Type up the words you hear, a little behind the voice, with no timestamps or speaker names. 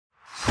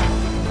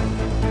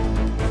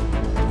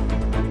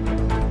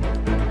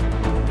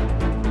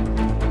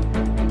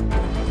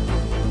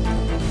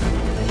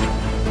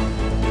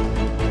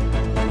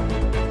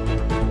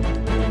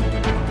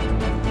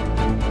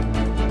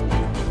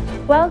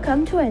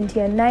Welcome to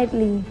NTN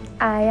Nightly.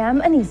 I am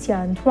Lucia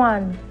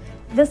Antoine.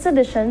 This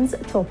edition's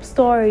top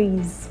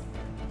stories.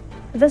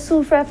 The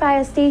Soufriere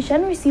Fire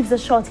Station receives a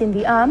shot in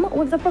the arm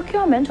with the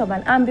procurement of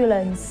an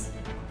ambulance.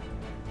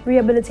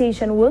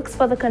 Rehabilitation works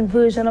for the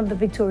conversion of the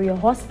Victoria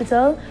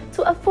Hospital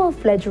to a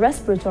full-fledged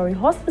respiratory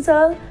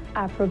hospital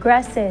are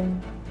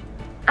progressing.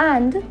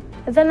 And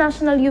the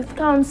National Youth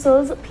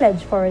Council's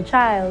Pledge for a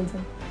Child.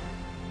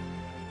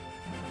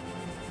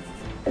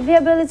 The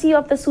ability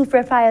of the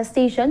Soufriere Fire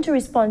Station to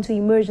respond to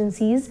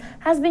emergencies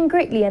has been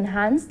greatly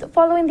enhanced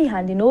following the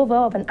handing over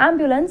of an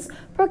ambulance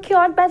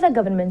procured by the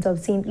government of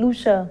St.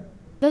 Lucia.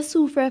 The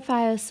Soufriere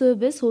Fire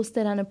Service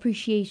hosted an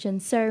appreciation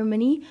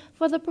ceremony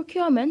for the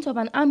procurement of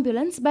an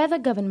ambulance by the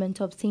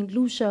government of St.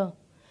 Lucia.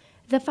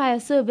 The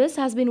fire service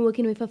has been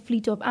working with a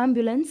fleet of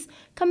ambulances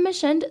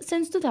commissioned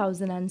since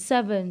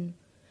 2007.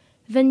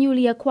 The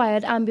newly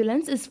acquired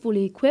ambulance is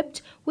fully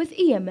equipped with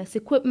EMS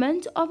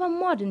equipment of a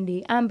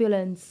modern-day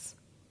ambulance.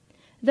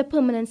 The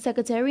Permanent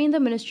Secretary in the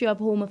Ministry of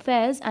Home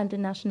Affairs and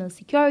National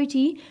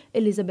Security,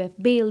 Elizabeth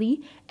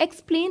Bailey,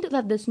 explained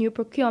that this new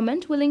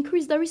procurement will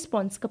increase the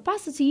response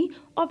capacity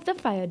of the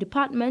fire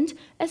department,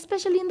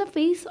 especially in the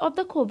face of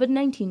the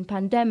COVID-19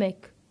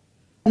 pandemic.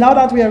 Now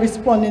that we are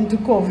responding to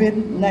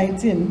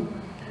COVID-19,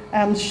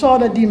 I'm sure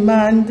the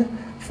demand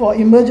for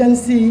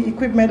emergency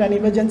equipment and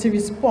emergency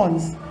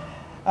response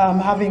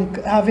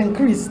have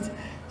increased.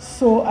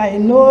 So I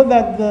know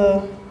that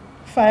the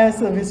fire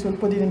service will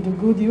put it into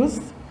good use.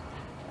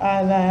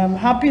 And I am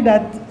happy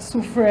that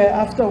Soufriere,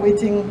 after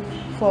waiting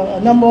for a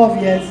number of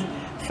years,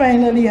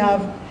 finally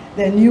have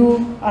their new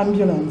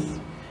ambulance.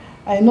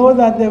 I know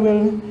that they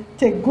will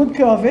take good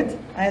care of it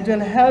and it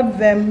will help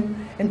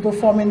them in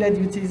performing their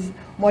duties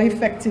more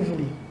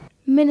effectively.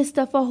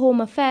 Minister for Home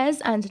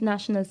Affairs and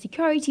National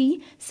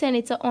Security,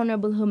 Senator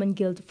Honorable Herman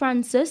Guild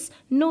Francis,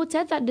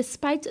 noted that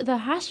despite the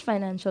harsh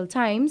financial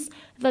times,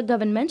 the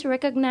government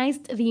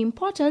recognized the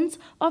importance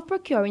of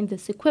procuring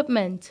this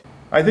equipment.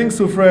 I think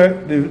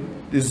Soufriere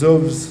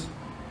deserves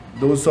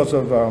those sorts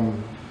of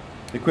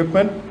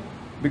equipment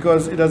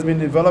because it has been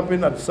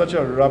developing at such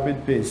a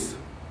rapid pace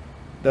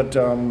that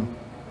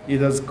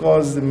it has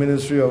caused the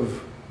Ministry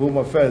of Home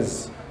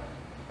Affairs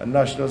and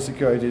National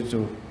Security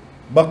to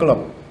buckle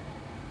up.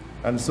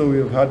 And so we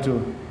have had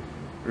to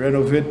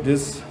renovate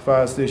this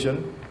fire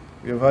station,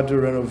 we have had to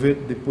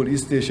renovate the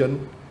police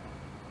station,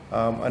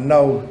 and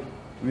now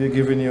we are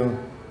giving you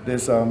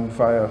this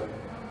fire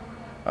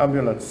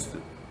ambulance.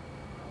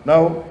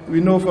 Now,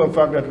 we know for a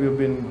fact that we've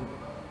been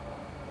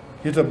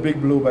hit a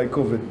big blow by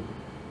COVID,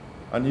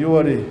 and you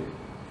are the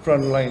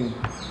frontline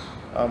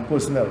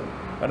personnel.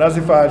 And as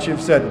the fire chief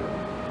said,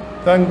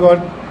 thank God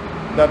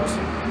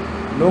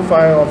that no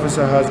fire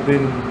officer has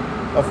been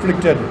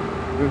afflicted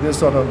with this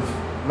sort of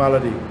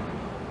malady.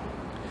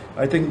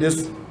 I think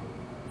this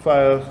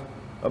fire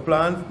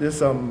plant,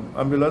 this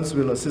ambulance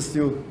will assist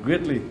you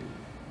greatly.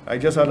 I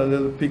just had a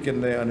little peek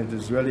in there and it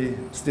is really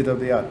state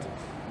of the art.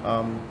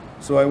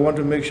 So I want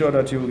to make sure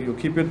that you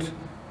keep it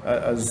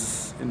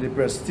as in the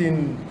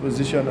pristine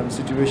position and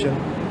situation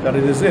that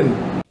it is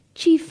in.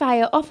 Chief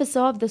Fire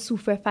Officer of the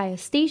Soufriere Fire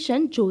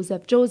Station,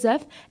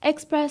 Joseph,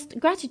 expressed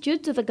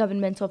gratitude to the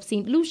government of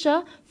St.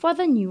 Lucia for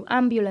the new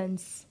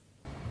ambulance.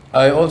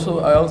 I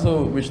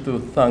also wish to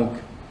thank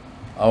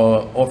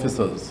our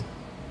officers,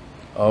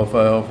 our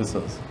fire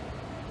officers,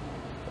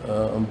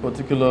 in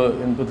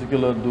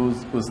particular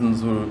those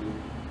persons who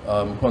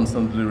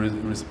constantly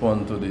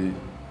respond to the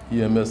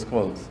EMS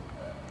calls,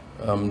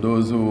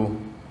 those who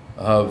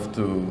have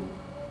to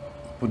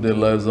put their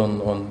lives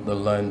on the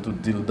line to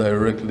deal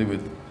directly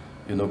with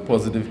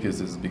positive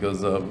cases,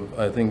 because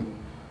I think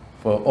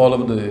for all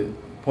of the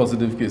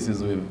positive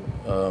cases we've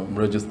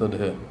registered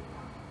here,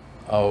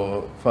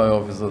 our fire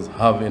officers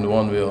have in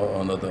one way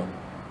or another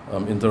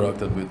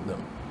interacted with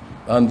them.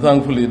 And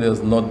thankfully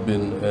there's not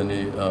been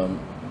any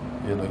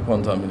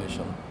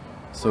contamination.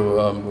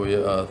 So we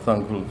are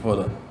thankful for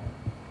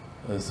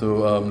that.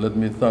 So let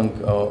me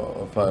thank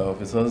our fire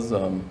officers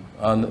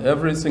and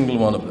every single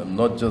one of them,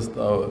 not just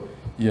our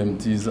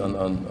EMTs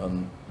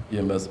and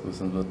EMS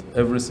persons, but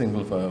every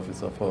single fire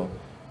officer for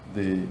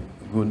the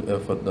good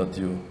effort that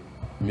you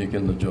make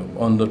in the job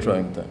under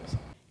trying times.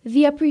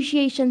 The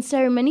appreciation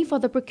ceremony for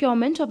the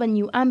procurement of a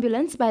new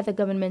ambulance by the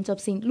government of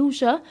St.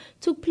 Lucia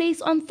took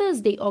place on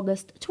Thursday,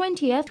 August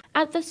 20th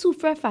at the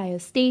Soufriere Fire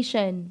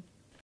Station.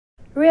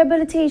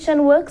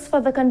 Rehabilitation works for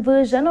the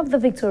conversion of the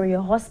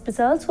Victoria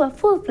Hospital to a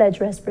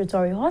full-fledged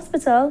respiratory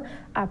hospital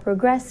are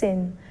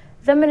progressing.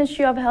 The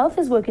Ministry of Health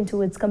is working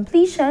towards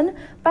completion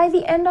by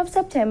the end of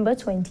September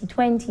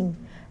 2020.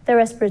 The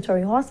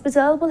respiratory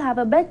hospital will have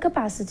a bed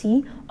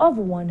capacity of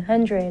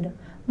 100.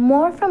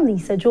 More from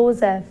Lisa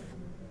Joseph.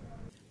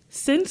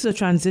 Since the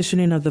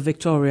transitioning of the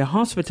Victoria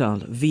Hospital,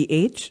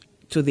 VH,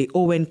 to the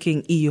Owen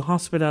King EU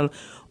Hospital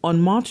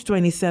on March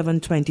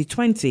 27,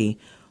 2020,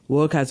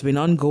 work has been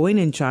ongoing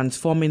in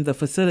transforming the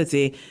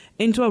facility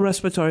into a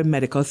respiratory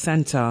medical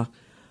center.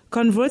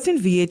 Converting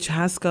VH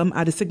has come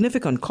at a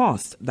significant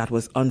cost that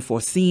was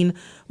unforeseen,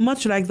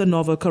 much like the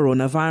novel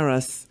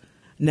coronavirus.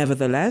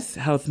 Nevertheless,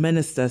 Health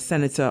Minister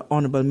Senator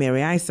Honorable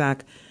Mary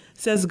Isaac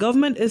says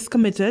government is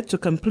committed to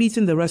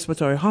completing the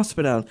respiratory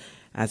hospital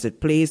as it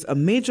plays a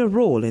major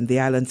role in the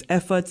island's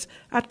efforts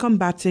at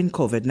combating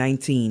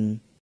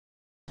COVID-19.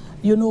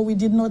 You know, we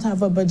did not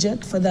have a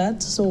budget for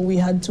that, so we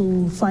had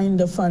to find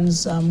the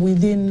funds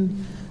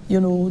within,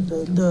 within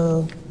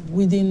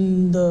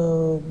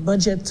the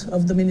budget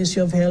of the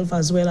Ministry of Health,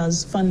 as well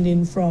as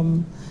funding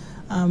from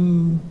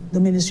the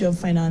Ministry of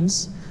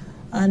Finance.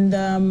 And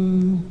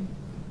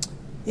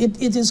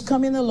it is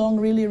coming along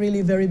really,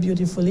 really very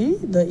beautifully.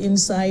 The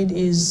inside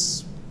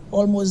is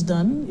almost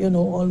done,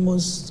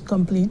 almost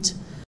complete.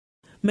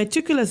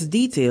 Meticulous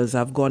details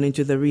have gone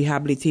into the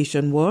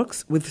rehabilitation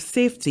works with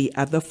safety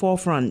at the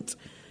forefront.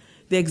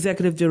 The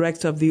Executive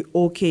Director of the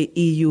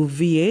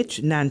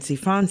OKEU-VH, Nancy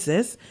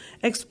Francis,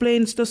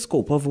 explains the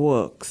scope of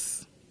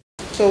works.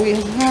 So we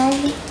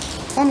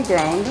have on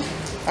ground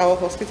our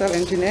hospital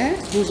engineer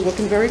who's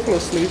working very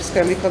closely with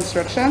Skelly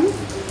Construction,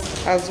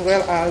 as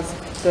well as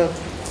the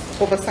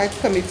oversight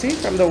committee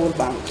from the World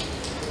Bank.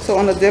 So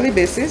on a daily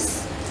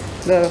basis,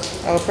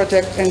 our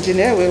project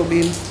engineer will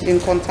be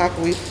in contact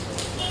with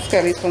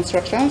Skelly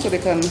Construction so they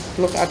can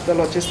look at the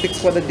logistics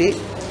for the day.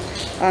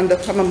 And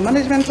from a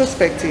management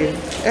perspective,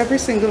 every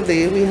single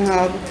day we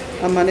have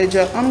a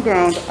manager on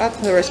ground at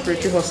the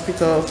Respiratory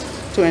Hospital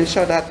to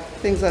ensure that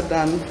things are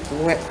done,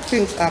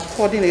 things are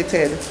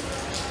coordinated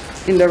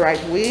in the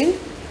right way,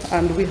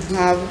 and we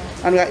are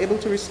able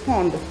to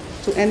respond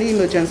to any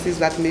emergencies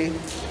that may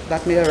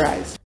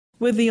arise.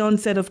 With the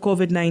onset of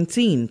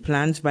COVID-19,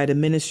 plans by the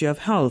Ministry of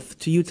Health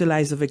to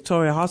utilize the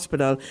Victoria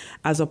Hospital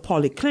as a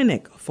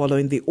polyclinic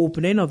following the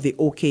opening of the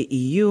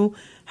OKEU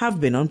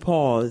have been on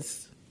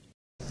pause.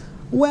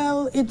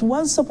 Well, it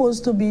was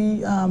supposed to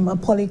be a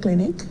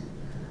polyclinic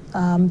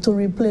to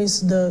replace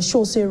the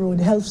Chaussee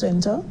Road Health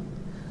Center.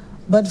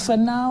 But for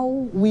now,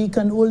 we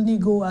can only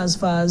go as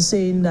far as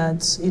saying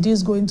that it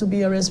is going to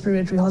be a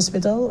respiratory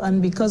hospital. And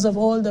because of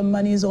all the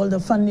monies, all the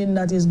funding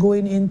that is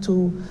going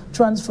into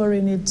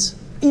transferring it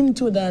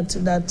into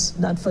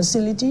that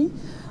facility,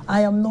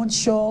 I am not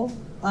sure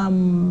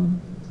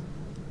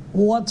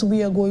what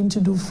we are going to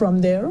do from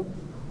there.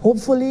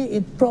 Hopefully,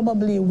 it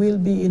probably will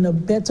be in a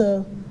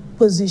better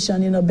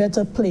position, in a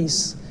better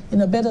place, in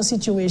a better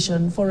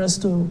situation for us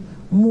to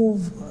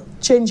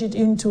change it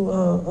into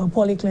a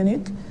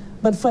polyclinic.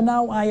 But for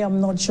now, I am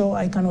not sure.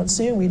 I cannot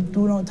say. We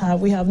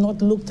have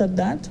not looked at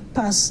that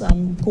past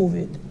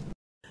COVID.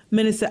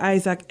 Minister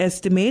Isaac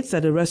estimates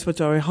that the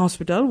respiratory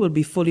hospital will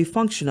be fully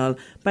functional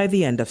by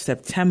the end of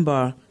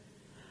September.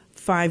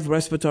 5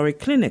 respiratory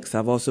clinics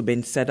have also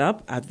been set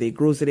up at the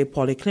Grosery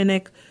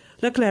Polyclinic,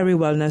 Leclerc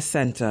Wellness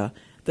Center,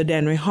 the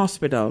Dennery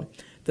Hospital,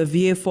 the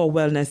VA4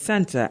 Wellness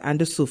Center, and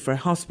the Soufriere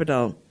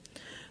Hospital.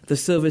 The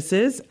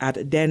services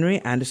at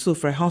Dennery and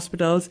Soufriere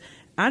Hospitals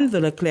and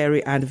the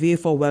Leclerc and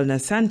VA4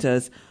 Wellness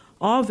Centers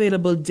are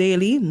available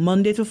daily,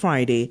 Monday to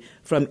Friday,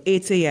 from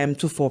 8 a.m.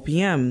 to 4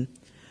 p.m.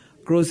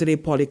 Grosery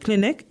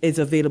Polyclinic is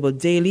available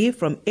daily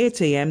from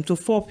 8 a.m. to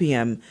 4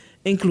 p.m.,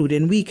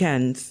 including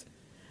weekends.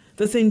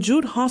 The St.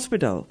 Jude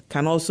Hospital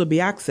can also be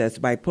accessed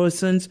by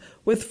persons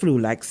with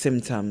flu-like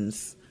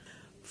symptoms.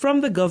 From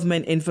the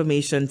Government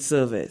Information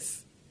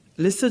Service,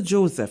 Lisa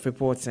Joseph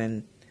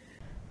reporting.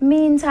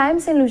 Meantime,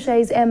 St. Lucia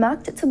is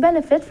earmarked to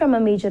benefit from a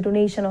major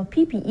donation of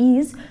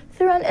PPEs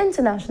through an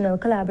international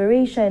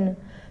collaboration.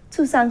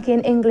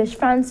 Tusankin English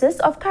Francis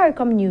of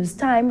CARICOM News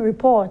Time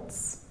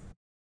reports.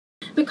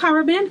 The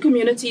Caribbean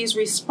community's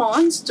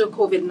response to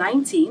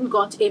COVID-19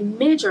 got a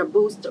major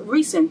boost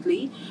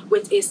recently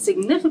with a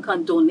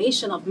significant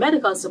donation of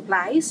medical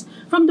supplies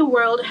from the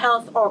World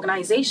Health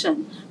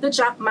Organization, the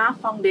Jack Ma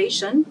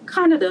Foundation,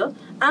 Canada,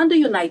 and the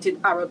United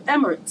Arab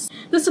Emirates.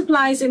 The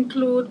supplies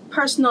include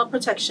personal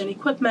protection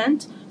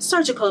equipment,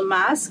 surgical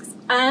masks,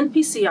 and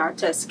PCR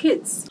test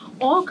kits.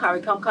 All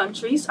CARICOM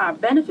countries are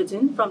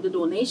benefiting from the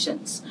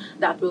donations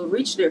that will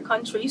reach their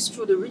countries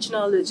through the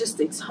Regional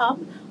Logistics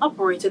Hub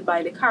operated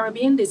by the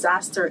Caribbean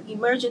Disaster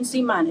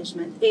Emergency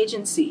Management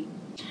Agency.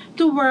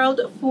 The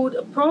World Food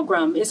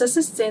Programme is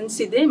assisting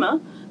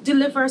SIDEMA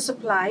deliver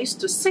supplies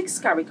to 6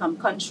 CARICOM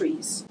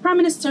countries. Prime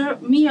Minister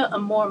Mia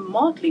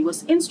Amor-Motley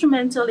was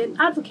instrumental in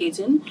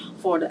advocating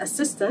for the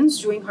assistance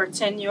during her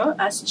tenure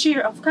as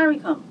chair of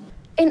CARICOM.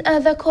 In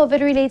other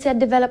COVID-related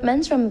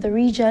developments from the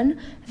region,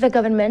 the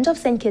government of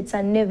St. Kitts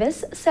and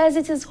Nevis says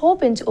it is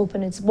hoping to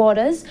open its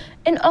borders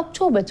in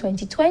October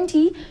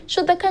 2020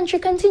 should the country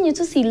continue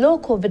to see low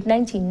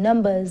COVID-19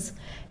 numbers.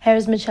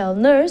 Here's Michelle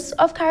Nurse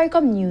of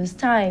CARICOM News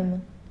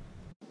Time.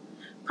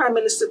 Prime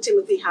Minister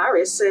Timothy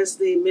Harris says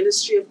the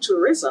Ministry of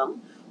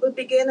Tourism will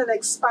begin an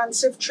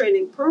expansive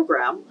training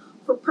program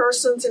for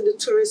persons in the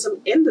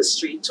tourism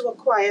industry to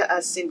acquire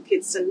a St.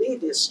 Kitts and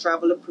Nevis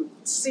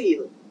travel-approved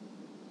seal.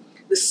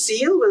 The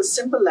seal will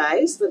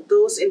symbolize that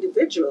those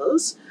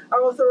individuals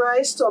are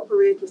authorized to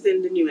operate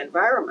within the new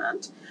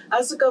environment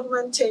as the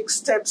government takes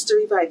steps to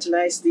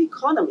revitalize the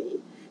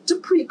economy to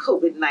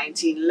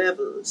pre-COVID-19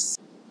 levels.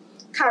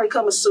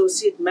 CARICOM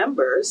associate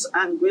members,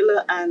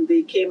 Anguilla and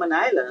the Cayman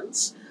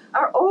Islands,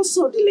 are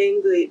also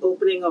delaying the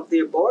opening of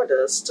their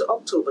borders to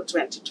October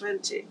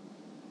 2020.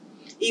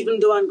 Even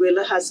though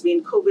Anguilla has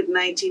been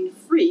COVID-19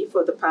 free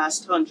for the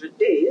past 100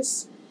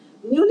 days,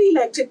 newly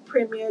elected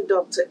Premier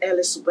Dr.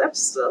 Ellis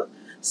Webster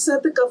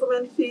said the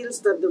government feels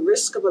that the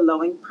risk of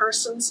allowing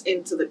persons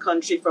into the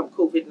country from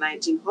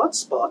COVID-19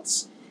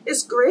 hotspots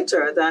is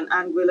greater than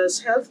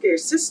Anguilla's healthcare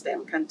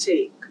system can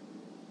take.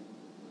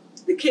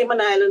 The Cayman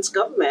Islands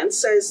government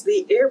says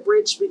the air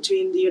bridge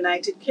between the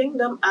United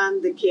Kingdom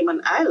and the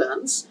Cayman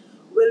Islands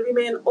will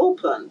remain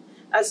open,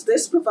 as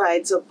this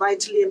provides a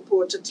vitally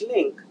important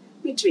link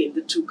between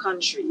the two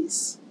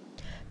countries.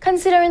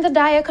 Considering the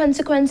dire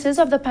consequences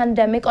of the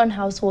pandemic on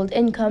household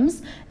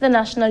incomes, the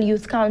National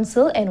Youth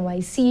Council,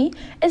 NYC,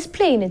 is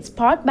playing its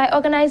part by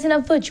organizing a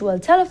virtual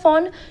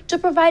telethon to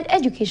provide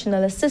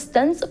educational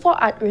assistance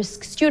for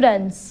at-risk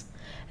students.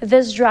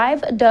 This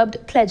drive,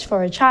 dubbed Pledge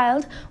for a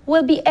Child,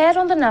 will be aired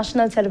on the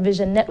National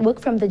Television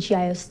Network from the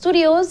GIS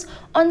studios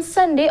on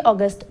Sunday,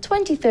 August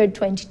 23,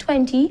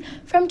 2020,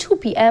 from 2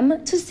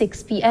 p.m. to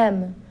 6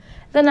 p.m.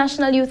 The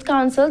National Youth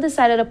Council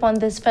decided upon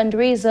this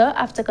fundraiser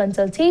after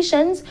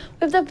consultations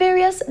with the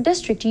various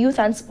district youth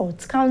and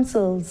sports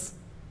councils.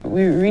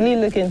 We're really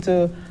looking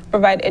to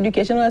provide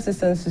educational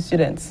assistance to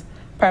students,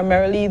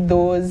 primarily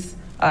those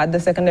at the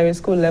secondary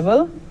school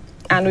level,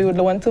 and we would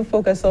want to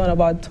focus on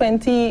about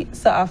 20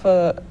 Sir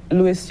Arthur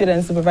Lewis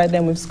students to provide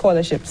them with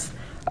scholarships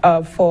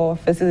for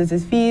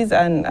facilities fees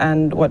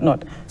and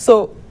whatnot.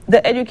 So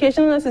the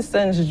educational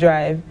assistance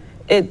drive,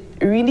 it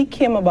really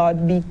came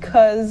about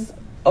because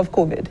of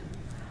COVID.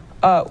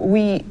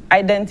 We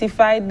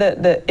identified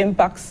the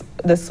impacts,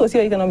 the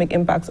socioeconomic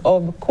impacts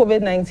of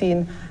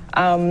COVID-19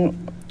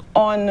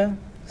 on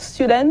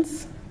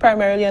students,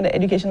 primarily on the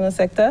educational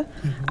sector,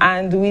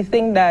 and we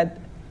think that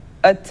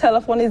a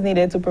telephone is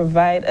needed to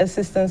provide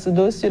assistance to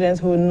those students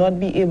who will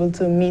not be able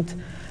to meet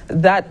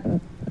that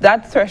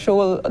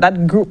threshold,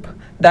 that group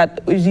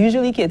that is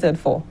usually catered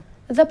for.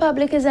 The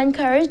public is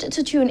encouraged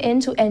to tune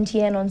in to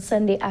NTN on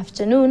Sunday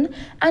afternoon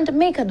and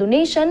make a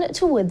donation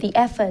toward the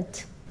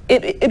effort.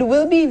 It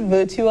will be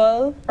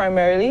virtual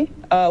primarily.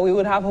 We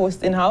would have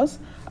hosts in-house,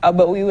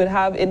 but we would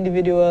have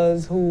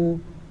individuals who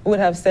would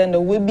have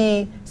will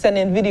be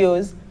sending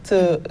videos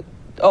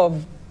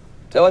of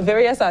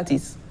various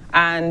artists.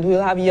 And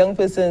we'll have young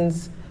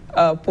persons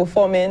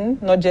performing,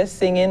 not just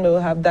singing, but we'll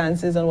have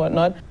dances and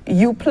whatnot.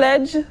 You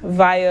pledge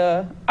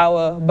via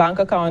our bank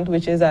account,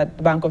 which is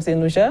at Bank of St.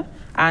 Lucia,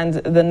 and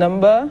the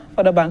number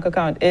for the bank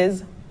account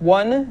is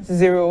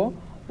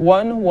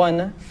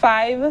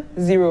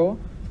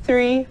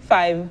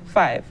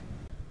 101150355.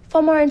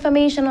 For more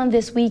information on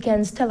this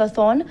weekend's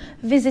telethon,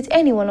 visit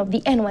any one of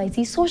the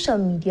NYC social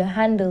media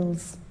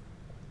handles.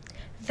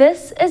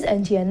 This is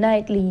NTN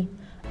Nightly.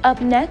 Up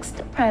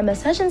next,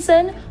 Primus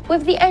Hutchinson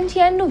with the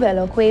NTN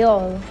Nouvelle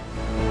Creole.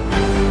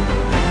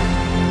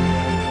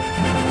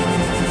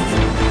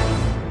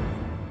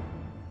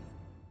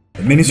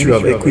 The Ministry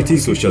of Equity,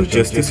 Social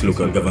Justice,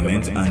 Local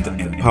Government and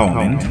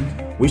Empowerment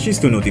wishes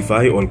to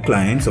notify all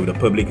clients of the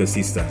Public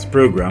Assistance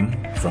Program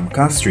from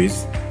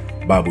Castries,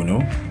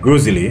 Babuno,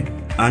 Grosile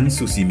and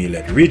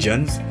Susi-Millet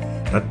regions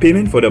that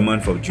payment for the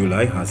month of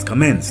July has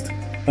commenced.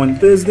 On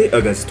Thursday,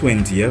 August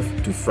 20th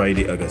to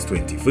Friday, August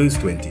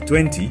 21st,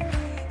 2020,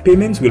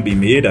 payments will be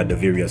made at the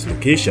various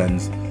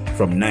locations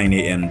from 9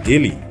 a.m.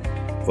 daily.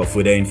 For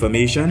further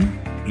information,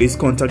 please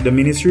contact the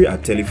Ministry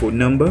at telephone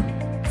number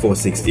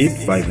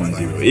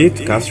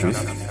 468-5108 Castries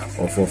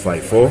or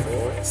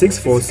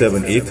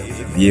 454-6478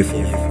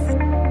 Biefo.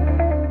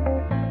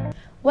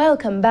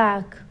 Welcome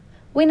back.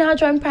 We now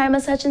join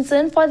Primus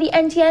Hutchinson for the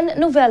NTN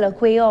Nouvelle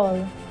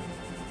Creole.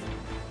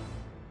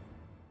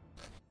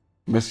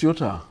 Monsieur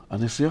ta,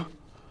 Anessia,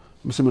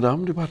 Monsieur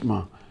Madame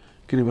Département,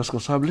 qui est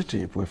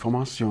responsabilité pour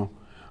information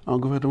en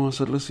gouvernement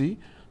cette ci,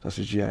 ça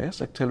c'est GIS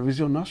avec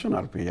Télévision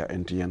Nationale pays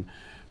NTN,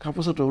 qui a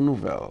posé une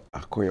nouvelle à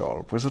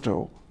Creole, présenté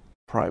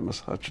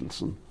Primus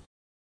Hutchinson.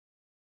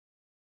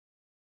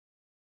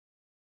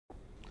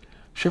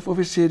 Chef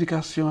officier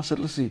d'éducation à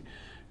cette ci,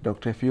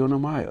 Dr. Fiona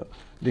Meyer,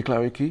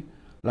 déclaré que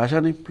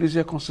l'agent a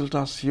plusieurs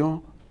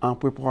consultations en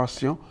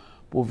préparation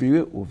pour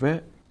virer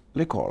ouvert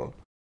l'école.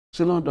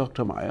 Selon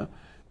Dr. Meyer,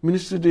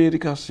 ministre de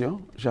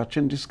l'Éducation, j'ai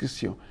une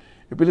discussion.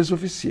 Et puis les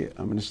officiers,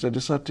 un ministère de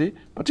Santé,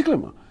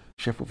 particulièrement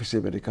chef officier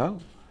médical,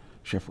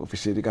 chef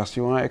officier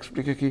d'éducation, a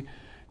expliqué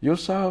qu'ils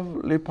savent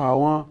les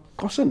parents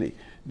concernés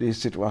des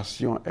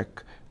situations et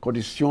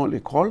conditions de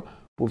l'école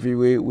pour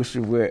virer ou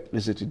suivre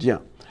les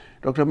étudiants.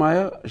 Dr.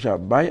 Mayer, j'ai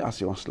bail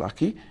assurance là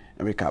qui,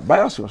 mais qu'à bail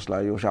assurance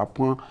là,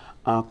 j'apprends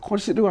en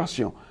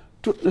considération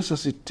toute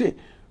nécessité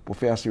pour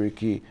faire assurer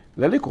que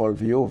l'école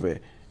vit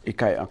ouverte et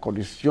qu'il y ait en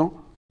condition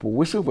pour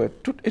recevoir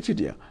tout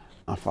étudiant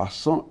en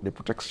façon de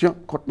protection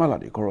contre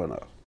maladie corona.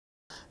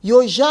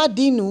 Yo ja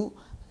dit nous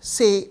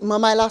c'est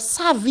maman la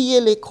savie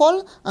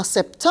l'école en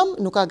septembre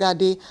nous ka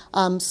garder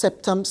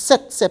 7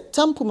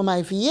 septembre pour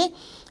maman vie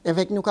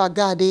avec nous ka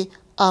garder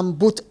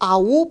bout à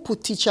ou pour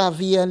teacher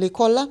vie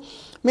l'école là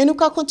mais nous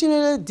ka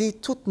continuer de dire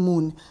tout le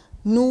monde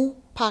nous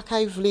pas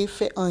kay vle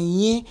faire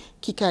rien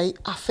qui kay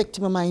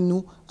affecter maman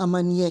nous en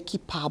manière qui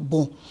pas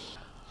bon.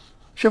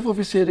 Chef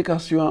officier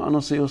d'éducation a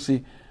annoncé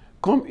aussi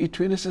comme il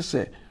est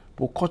nécessaire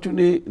pour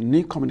continuer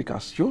ni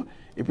communication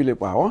et puis les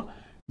parents,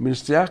 le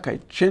ministère a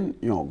tenu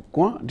une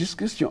grande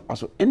discussion à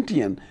ce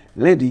NTN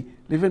Nightly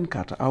le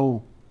 24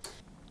 août.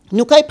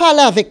 Nous kay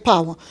parler avec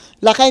parents.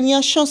 La kay ni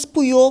une chance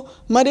pour yo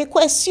demander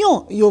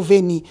question yo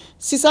veni.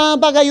 Si ça un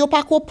bagay yo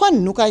pas comprendre,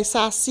 nous kay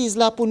ça assise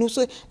là pour nous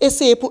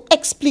essayer pour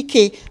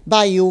expliquer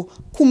ba yo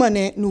comment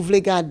nous voulons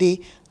garder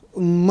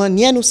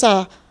manière nous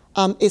ça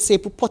essayer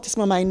pour porter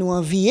maman nous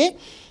envier.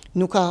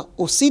 Nous ka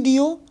aussi dit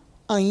yo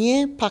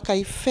rien pas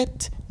kay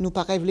fait, nous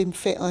pas kay vle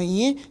faire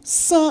rien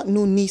sans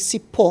nous ni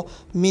support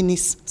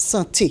ministre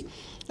santé.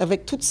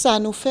 Avec tout ça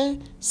nous fait,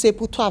 c'est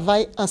pour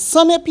travailler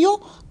ensemble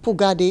pour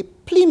garder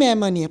plus meilleure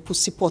manière pour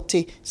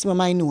supporter ce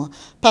maman nous.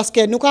 Parce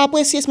que nous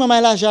apprécions ce maman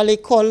là, j'ai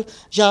l'école,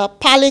 j'ai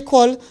pas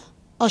l'école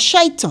en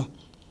chaitan.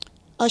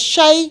 En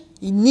chai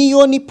ni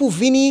yo ni pour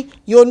venir,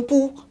 yo ni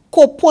pour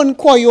comprendre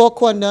quoi yo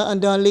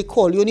dans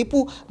l'école, yo ni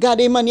pour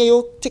garder manière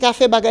yo te ka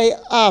fait bagay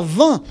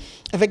avant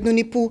avec nous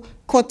ni pour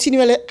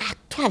continuer à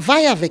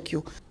travailler avec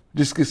yo.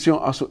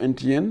 Discussion à ce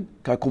NTN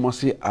qui a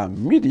commencé à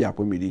midi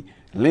après-midi,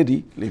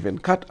 lundi le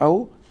 24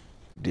 août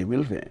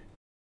 2020.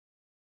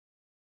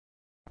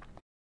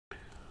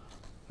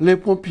 Les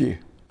pompiers,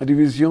 la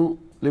division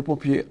les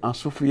pompiers en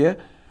Soufriere,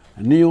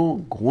 n'ont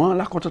grand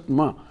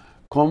l'accompagnement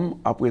comme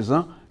à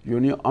présent, il y a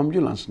une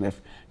ambulance neuf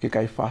qui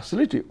a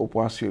facilité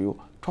l'opération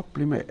trop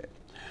primaire.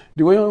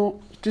 Durant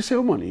cette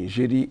cérémonie,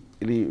 jeudi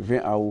le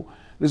 20 août,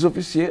 les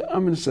officiers en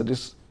ministère des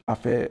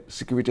Affaires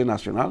Sécurité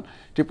nationale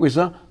étaient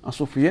présents en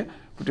Soufriere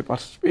pour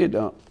participer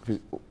dans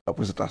la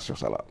présentation.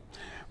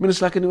 Le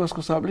ministre qui a une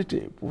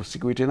responsabilité pour la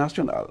sécurité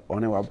nationale,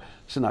 honorable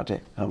sénateur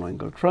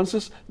Emmanuel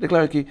Francis,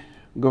 déclare que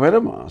le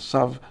gouvernement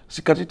savent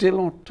si quantité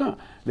longtemps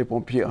les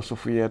pompiers en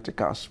Soufriere étaient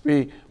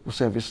caspés pour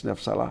service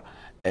neuf sala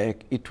et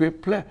il est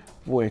prêt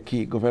pour que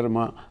le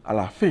gouvernement à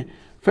la fin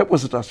fait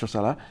présentation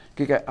sala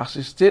qui a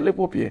assisté les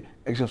pompiers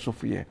et les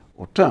Soufriere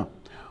autant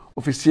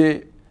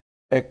officier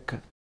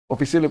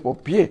les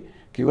pompiers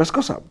qui est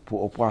responsable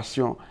pour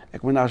l'opération et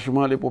le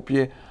ménagement des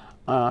pompiers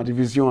en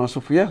division en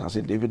Soufriere,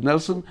 c'est David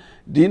Nelson,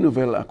 dit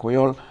nouvelle à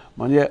Koyol,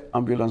 manière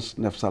ambulance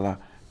neuf sala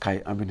qui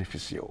en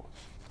bénéficie.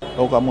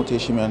 On va monter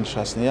chez moi en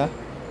chasse, et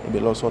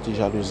bien là, sortir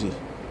jalousie.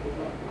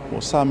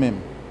 Pour ça même,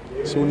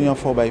 si on est en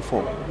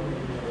 4x4,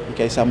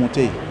 et ça monte,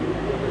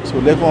 si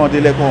on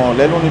est là,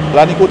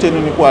 côté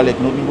nous ne pouvons aller,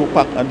 nous ne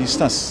pas en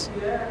distance,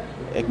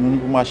 et nous ne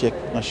pouvons marcher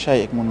en chat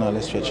avec mon dans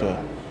le stretcher.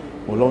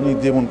 Bon, là, on est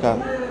deux personnes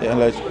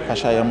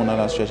dans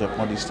le stretcher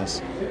en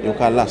distance. Et on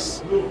est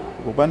las.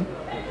 Vous comprenez?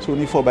 Si on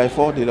est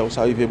 4x4, de là où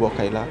ça arrive,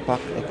 on est là,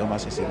 et on va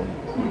se cérémonie.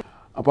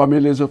 Parmi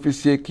les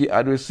officiers qui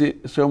adressaient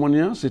la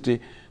cérémonie, c'était le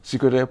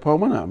secrétaire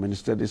permanent,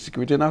 ministère de la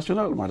Sécurité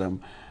nationale, Mme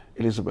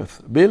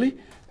Elizabeth Bailey,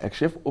 et le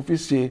chef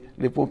officier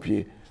des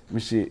pompiers, M.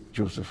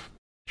 Joseph.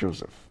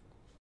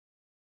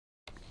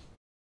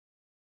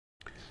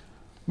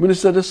 Le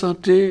ministère de la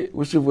Santé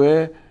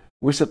recevait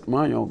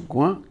récemment une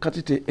grande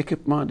quantité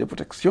d'équipements de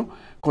protection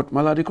contre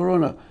la maladie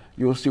corona.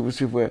 Il aussi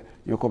recevait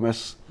un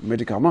commerce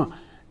médicaments.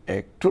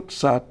 Et tout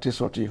ça est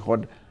sorti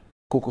de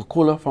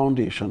Coca-Cola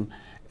Foundation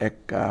et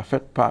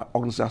fait par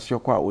l'organisation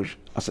Croix-Rouge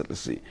à cette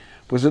lycée.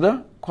 Le président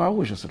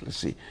Croix-Rouge à cette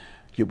lycée,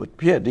 Hubert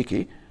Pierre, dit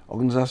que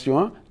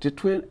l'organisation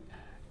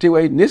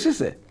était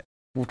nécessaire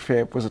pour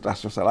faire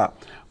présentation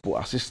pour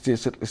assister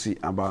cette lycée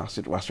en bas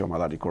situation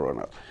maladie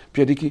corona.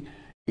 Pierre dit qu'il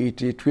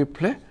était très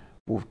prêt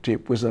pour te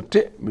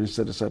présenter au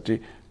ministère de la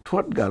Santé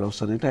 30 gallons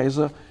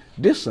sanitizer,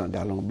 200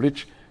 gallons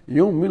bleach,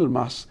 1000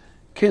 masques,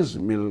 15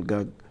 000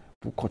 gags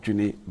pour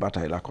continuer la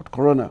bataille contre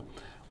corona.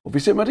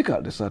 Officier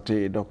médical de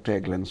santé, Dr.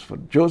 Glensford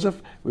Joseph,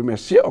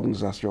 remercie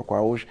l'organisation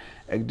Croix-Rouge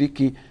et dit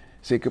que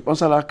ces équipements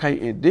ont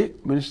aidé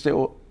le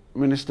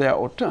ministère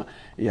autant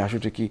et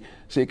ajoute que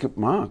ces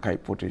équipements ont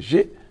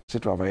protégé ces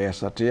travailleurs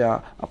santé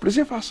à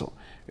plusieurs façons.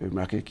 Et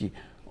remarque que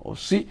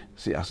aussi,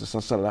 c'est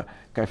assistance là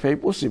qui fait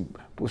possible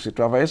pour ces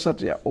travailleurs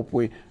santé au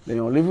point d'un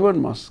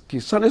environnement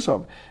qui s'en est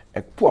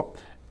et propre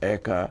et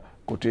que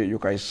côté yo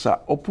kay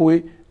ça au point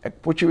et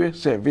pour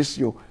service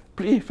yo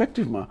plus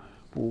effectivement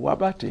pour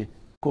abattre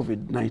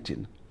COVID-19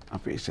 en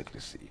pays cette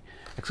lycée.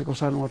 Et c'est comme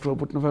ça nous retrouvons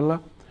cette nouvelle là.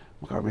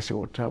 Je remercie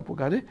autant pour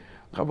regarder.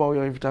 Je vais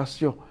une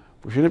invitation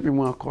pour je ne puis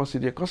moi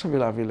considérer quand ça va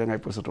la ville et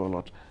pour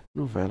l'autre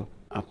nouvelle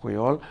en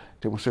créole.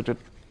 Je vous souhaite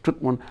tout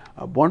le monde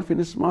un bon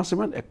finissement de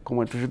semaine et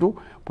comme toujours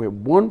pour une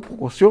bonne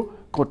précaution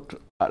contre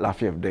la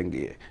fièvre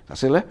dengue. Ça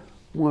c'est là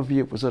moi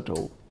vie pour ça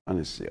tout en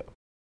essayant.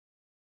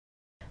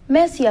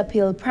 Merci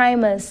Appeal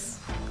Primus.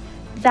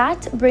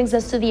 That brings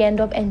us to the end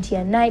of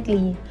NTN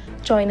Nightly.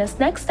 Join us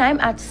next time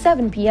at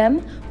 7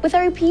 p.m. with a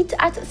repeat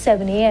at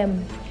 7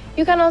 a.m.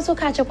 You can also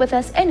catch up with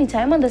us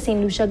anytime on the St.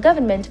 Lucia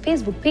Government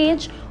Facebook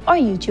page or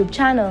YouTube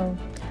channel.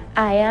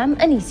 I am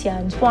Anicia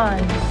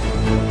Antoine.